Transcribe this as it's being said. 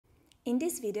In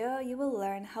this video, you will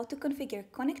learn how to configure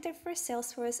connector for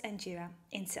Salesforce and Jira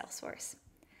in Salesforce.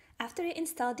 After you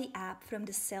install the app from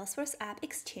the Salesforce App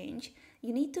Exchange,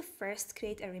 you need to first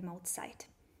create a remote site.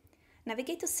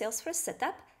 Navigate to Salesforce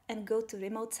Setup and go to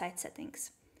Remote Site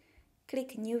Settings.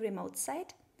 Click New Remote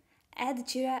Site, add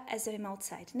Jira as a remote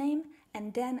site name,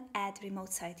 and then add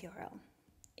remote site URL.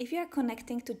 If you are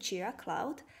connecting to Jira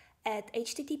Cloud, add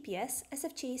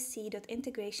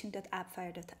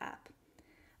https://sfgc.integration.appfire.app.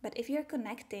 But if you are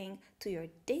connecting to your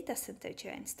data center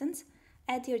Jira instance,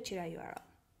 add your Jira URL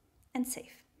and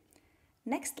save.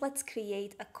 Next, let's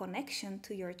create a connection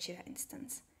to your Jira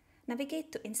instance.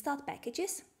 Navigate to Installed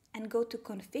Packages and go to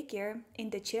Configure in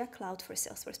the Jira Cloud for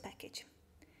Salesforce package.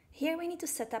 Here we need to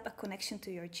set up a connection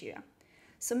to your Jira.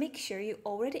 So make sure you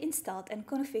already installed and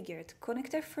configured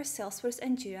connector for Salesforce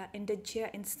and Jira in the Jira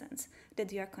instance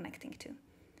that you are connecting to.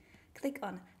 Click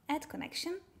on Add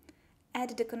Connection,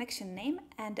 add the connection name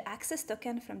and the access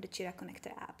token from the Jira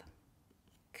Connector app.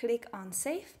 Click on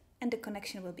Save and the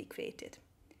connection will be created.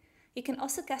 You can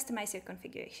also customize your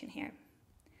configuration here.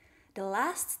 The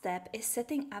last step is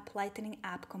setting up Lightning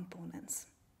app components.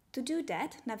 To do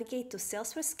that, navigate to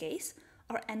Salesforce Case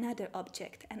or another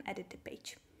object and edit the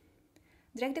page.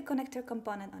 Drag the connector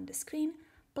component on the screen,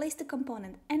 place the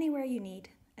component anywhere you need,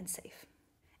 and save.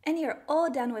 And you're all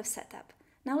done with setup.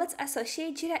 Now let's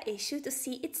associate Jira Issue to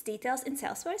see its details in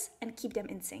Salesforce and keep them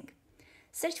in sync.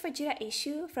 Search for Jira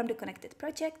Issue from the connected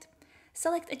project,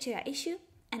 select a Jira Issue,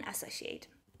 and associate.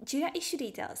 Jira Issue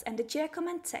Details and the Jira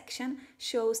Comment section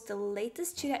shows the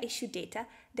latest Jira Issue data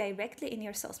directly in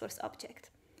your Salesforce object.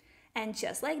 And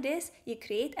just like this, you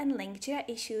create and link Jira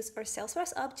issues or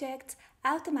Salesforce objects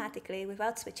automatically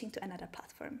without switching to another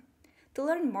platform. To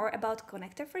learn more about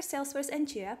connector for Salesforce and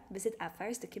Jira, visit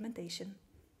Appfire's documentation.